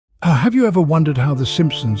Have you ever wondered how The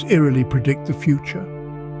Simpsons eerily predict the future?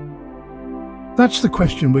 That's the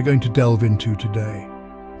question we're going to delve into today.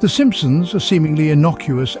 The Simpsons, a seemingly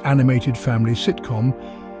innocuous animated family sitcom,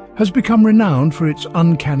 has become renowned for its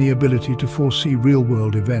uncanny ability to foresee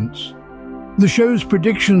real-world events. The show's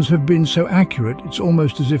predictions have been so accurate, it's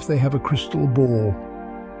almost as if they have a crystal ball.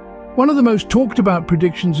 One of the most talked about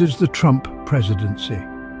predictions is the Trump presidency.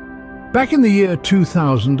 Back in the year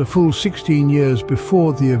 2000, a full 16 years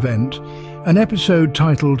before the event, an episode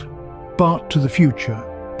titled Bart to the Future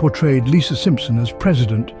portrayed Lisa Simpson as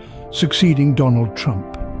president, succeeding Donald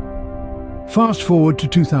Trump. Fast forward to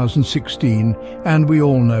 2016, and we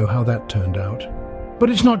all know how that turned out. But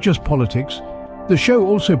it's not just politics. The show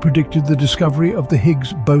also predicted the discovery of the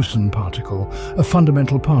Higgs boson particle, a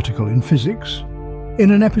fundamental particle in physics.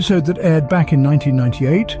 In an episode that aired back in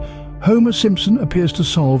 1998, Homer Simpson appears to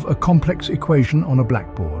solve a complex equation on a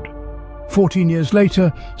blackboard. 14 years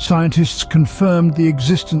later, scientists confirmed the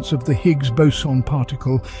existence of the Higgs boson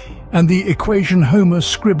particle, and the equation Homer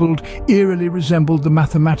scribbled eerily resembled the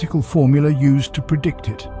mathematical formula used to predict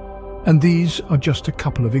it. And these are just a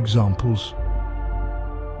couple of examples.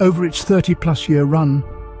 Over its 30-plus-year run,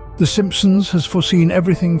 The Simpsons has foreseen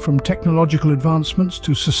everything from technological advancements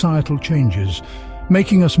to societal changes,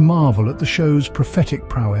 making us marvel at the show's prophetic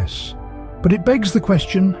prowess. But it begs the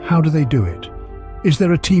question, how do they do it? Is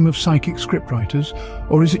there a team of psychic scriptwriters,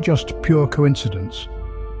 or is it just pure coincidence?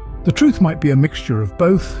 The truth might be a mixture of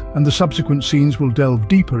both, and the subsequent scenes will delve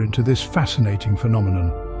deeper into this fascinating phenomenon.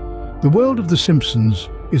 The world of The Simpsons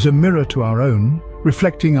is a mirror to our own,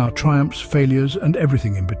 reflecting our triumphs, failures, and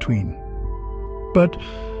everything in between. But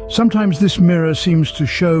sometimes this mirror seems to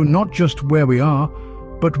show not just where we are,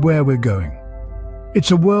 but where we're going.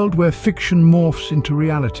 It's a world where fiction morphs into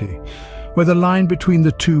reality, where the line between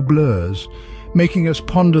the two blurs, making us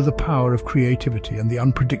ponder the power of creativity and the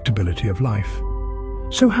unpredictability of life.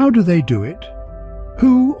 So how do they do it?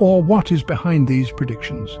 Who or what is behind these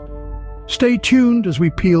predictions? Stay tuned as we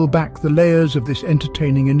peel back the layers of this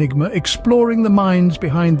entertaining enigma, exploring the minds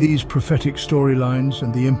behind these prophetic storylines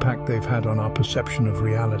and the impact they've had on our perception of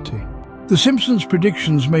reality. The Simpsons'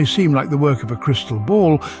 predictions may seem like the work of a crystal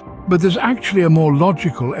ball, but there's actually a more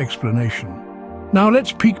logical explanation. Now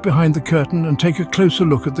let's peek behind the curtain and take a closer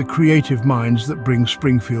look at the creative minds that bring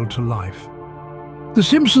Springfield to life. The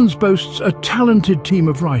Simpsons boasts a talented team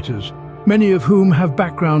of writers, many of whom have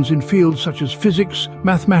backgrounds in fields such as physics,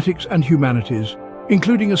 mathematics, and humanities,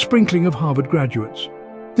 including a sprinkling of Harvard graduates.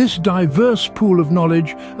 This diverse pool of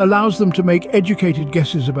knowledge allows them to make educated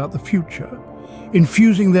guesses about the future,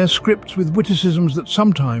 infusing their scripts with witticisms that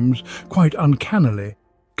sometimes, quite uncannily,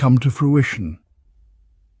 come to fruition.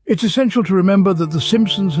 It's essential to remember that The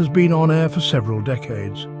Simpsons has been on air for several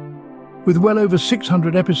decades. With well over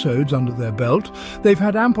 600 episodes under their belt, they've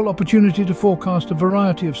had ample opportunity to forecast a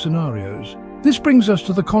variety of scenarios. This brings us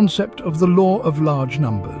to the concept of the law of large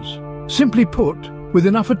numbers. Simply put, with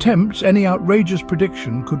enough attempts, any outrageous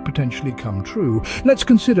prediction could potentially come true. Let's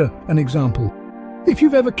consider an example. If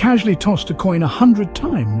you've ever casually tossed a coin 100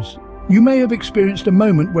 times, you may have experienced a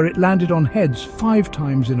moment where it landed on heads 5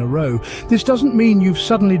 times in a row. This doesn't mean you've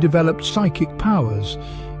suddenly developed psychic powers.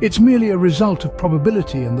 It's merely a result of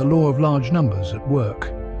probability and the law of large numbers at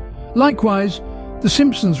work. Likewise, The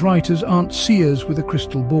Simpsons writers aren't seers with a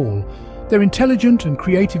crystal ball. They're intelligent and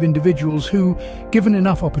creative individuals who, given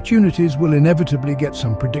enough opportunities, will inevitably get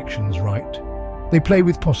some predictions right. They play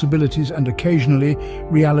with possibilities, and occasionally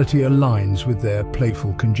reality aligns with their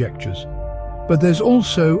playful conjectures. But there's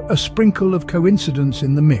also a sprinkle of coincidence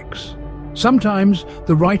in the mix. Sometimes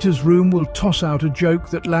the writer's room will toss out a joke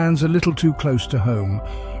that lands a little too close to home.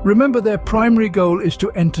 Remember, their primary goal is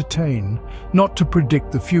to entertain, not to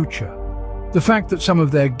predict the future. The fact that some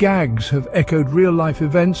of their gags have echoed real-life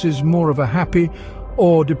events is more of a happy,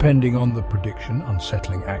 or, depending on the prediction,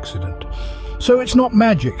 unsettling accident. So it's not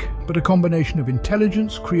magic, but a combination of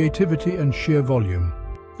intelligence, creativity, and sheer volume.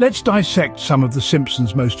 Let's dissect some of The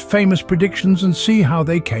Simpsons' most famous predictions and see how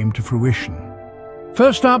they came to fruition.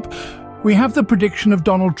 First up, we have the prediction of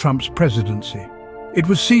Donald Trump's presidency. It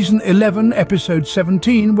was season 11, episode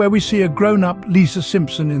 17, where we see a grown-up Lisa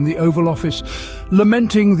Simpson in the Oval Office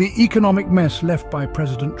lamenting the economic mess left by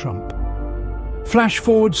President Trump. Flash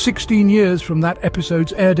forward 16 years from that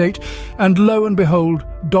episode's air date, and lo and behold,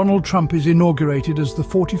 Donald Trump is inaugurated as the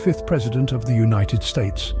 45th President of the United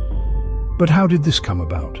States. But how did this come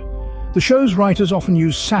about? The show's writers often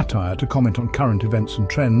use satire to comment on current events and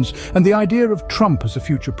trends, and the idea of Trump as a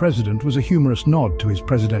future president was a humorous nod to his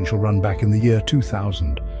presidential run back in the year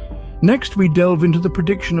 2000. Next, we delve into the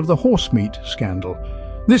prediction of the horse meat scandal.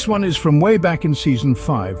 This one is from way back in season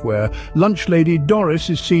 5, where lunch lady Doris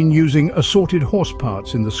is seen using assorted horse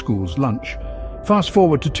parts in the school's lunch. Fast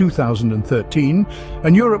forward to 2013,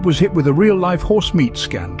 and Europe was hit with a real-life horse meat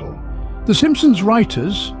scandal. The Simpsons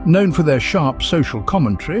writers, known for their sharp social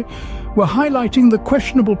commentary, were highlighting the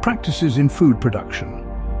questionable practices in food production.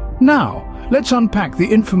 Now, let's unpack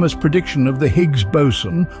the infamous prediction of the Higgs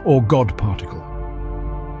boson, or God particle.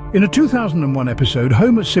 In a 2001 episode,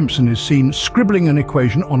 Homer Simpson is seen scribbling an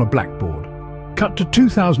equation on a blackboard. Cut to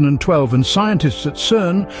 2012, and scientists at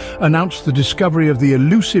CERN announced the discovery of the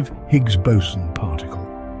elusive Higgs boson particle.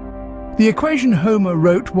 The equation Homer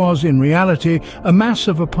wrote was, in reality, a mass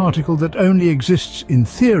of a particle that only exists in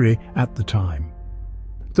theory at the time.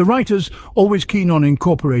 The writers, always keen on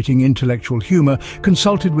incorporating intellectual humor,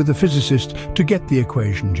 consulted with a physicist to get the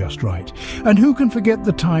equation just right. And who can forget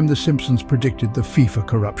the time The Simpsons predicted the FIFA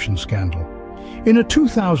corruption scandal? In a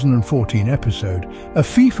 2014 episode, a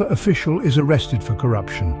FIFA official is arrested for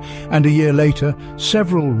corruption, and a year later,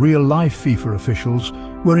 several real-life FIFA officials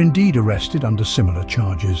were indeed arrested under similar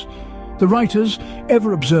charges. The writers,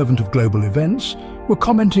 ever observant of global events, were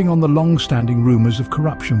commenting on the long-standing rumors of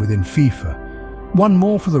corruption within FIFA. One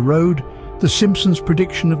more for the road, The Simpsons'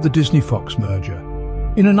 prediction of the Disney-Fox merger.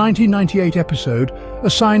 In a 1998 episode, a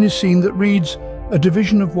sign is seen that reads, "A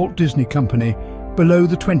division of Walt Disney Company," below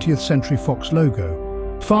the 20th Century Fox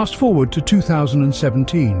logo. Fast forward to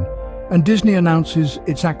 2017, and Disney announces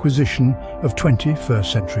its acquisition of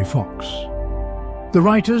 21st Century Fox. The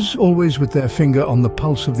writers, always with their finger on the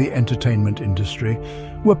pulse of the entertainment industry,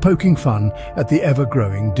 were poking fun at the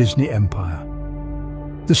ever-growing Disney empire.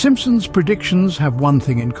 The Simpsons' predictions have one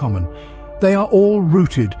thing in common. They are all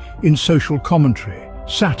rooted in social commentary,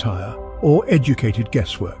 satire, or educated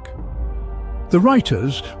guesswork. The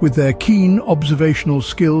writers, with their keen observational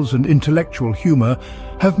skills and intellectual humor,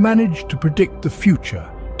 have managed to predict the future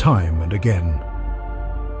time and again.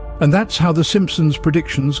 And that's how The Simpsons'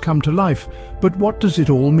 predictions come to life. But what does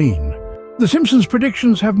it all mean? The Simpsons'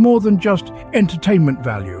 predictions have more than just entertainment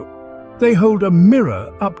value. They hold a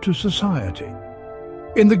mirror up to society.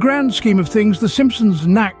 In the grand scheme of things, The Simpsons'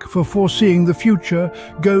 knack for foreseeing the future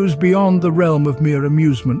goes beyond the realm of mere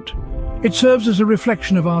amusement. It serves as a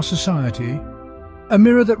reflection of our society, a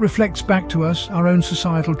mirror that reflects back to us our own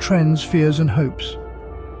societal trends, fears and hopes.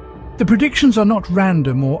 The predictions are not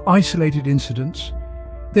random or isolated incidents.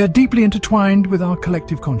 They are deeply intertwined with our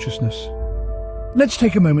collective consciousness. Let's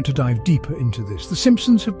take a moment to dive deeper into this. The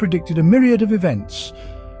Simpsons have predicted a myriad of events,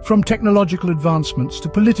 from technological advancements to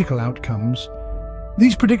political outcomes.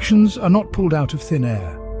 These predictions are not pulled out of thin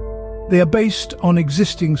air. They are based on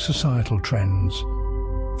existing societal trends.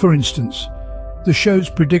 For instance, the show's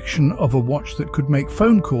prediction of a watch that could make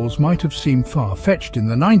phone calls might have seemed far-fetched in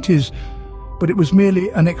the 90s, but it was merely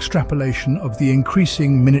an extrapolation of the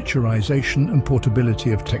increasing miniaturization and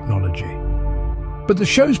portability of technology. But the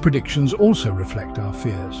show's predictions also reflect our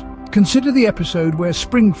fears. Consider the episode where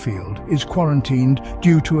Springfield is quarantined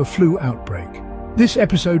due to a flu outbreak. This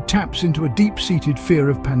episode taps into a deep-seated fear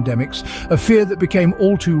of pandemics, a fear that became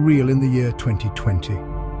all too real in the year 2020.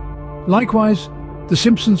 Likewise, The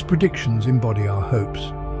Simpsons' predictions embody our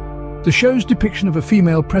hopes. The show's depiction of a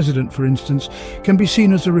female president, for instance, can be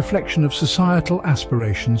seen as a reflection of societal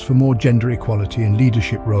aspirations for more gender equality in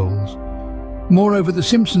leadership roles. Moreover, The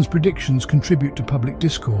Simpsons' predictions contribute to public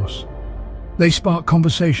discourse. They spark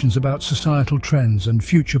conversations about societal trends and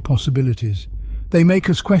future possibilities. They make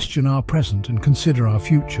us question our present and consider our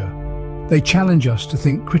future. They challenge us to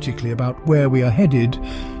think critically about where we are headed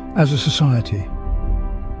as a society.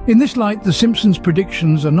 In this light, The Simpsons'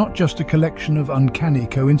 predictions are not just a collection of uncanny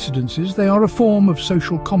coincidences, they are a form of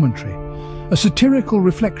social commentary, a satirical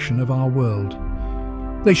reflection of our world.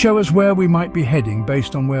 They show us where we might be heading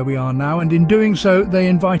based on where we are now, and in doing so, they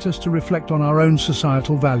invite us to reflect on our own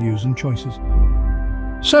societal values and choices.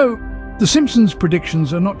 So, The Simpsons'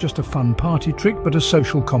 predictions are not just a fun party trick, but a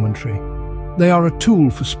social commentary. They are a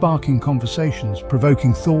tool for sparking conversations,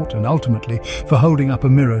 provoking thought, and ultimately for holding up a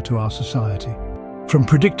mirror to our society. From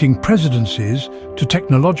predicting presidencies to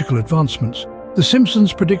technological advancements, The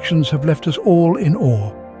Simpsons' predictions have left us all in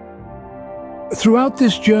awe. Throughout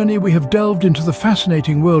this journey, we have delved into the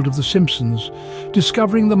fascinating world of The Simpsons,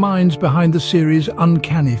 discovering the minds behind the series'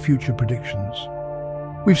 uncanny future predictions.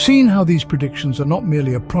 We've seen how these predictions are not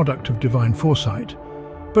merely a product of divine foresight,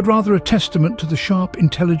 but rather a testament to the sharp,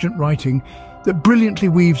 intelligent writing that brilliantly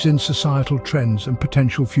weaves in societal trends and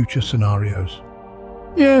potential future scenarios.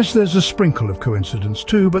 Yes, there's a sprinkle of coincidence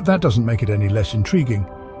too, but that doesn't make it any less intriguing.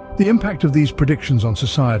 The impact of these predictions on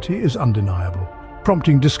society is undeniable,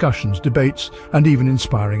 prompting discussions, debates, and even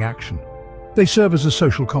inspiring action. They serve as a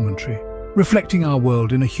social commentary, reflecting our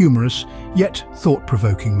world in a humorous yet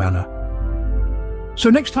thought-provoking manner. So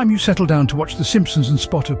next time you settle down to watch The Simpsons and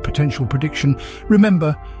spot a potential prediction,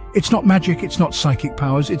 remember, it's not magic, it's not psychic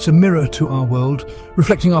powers, it's a mirror to our world,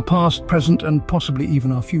 reflecting our past, present, and possibly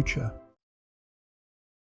even our future.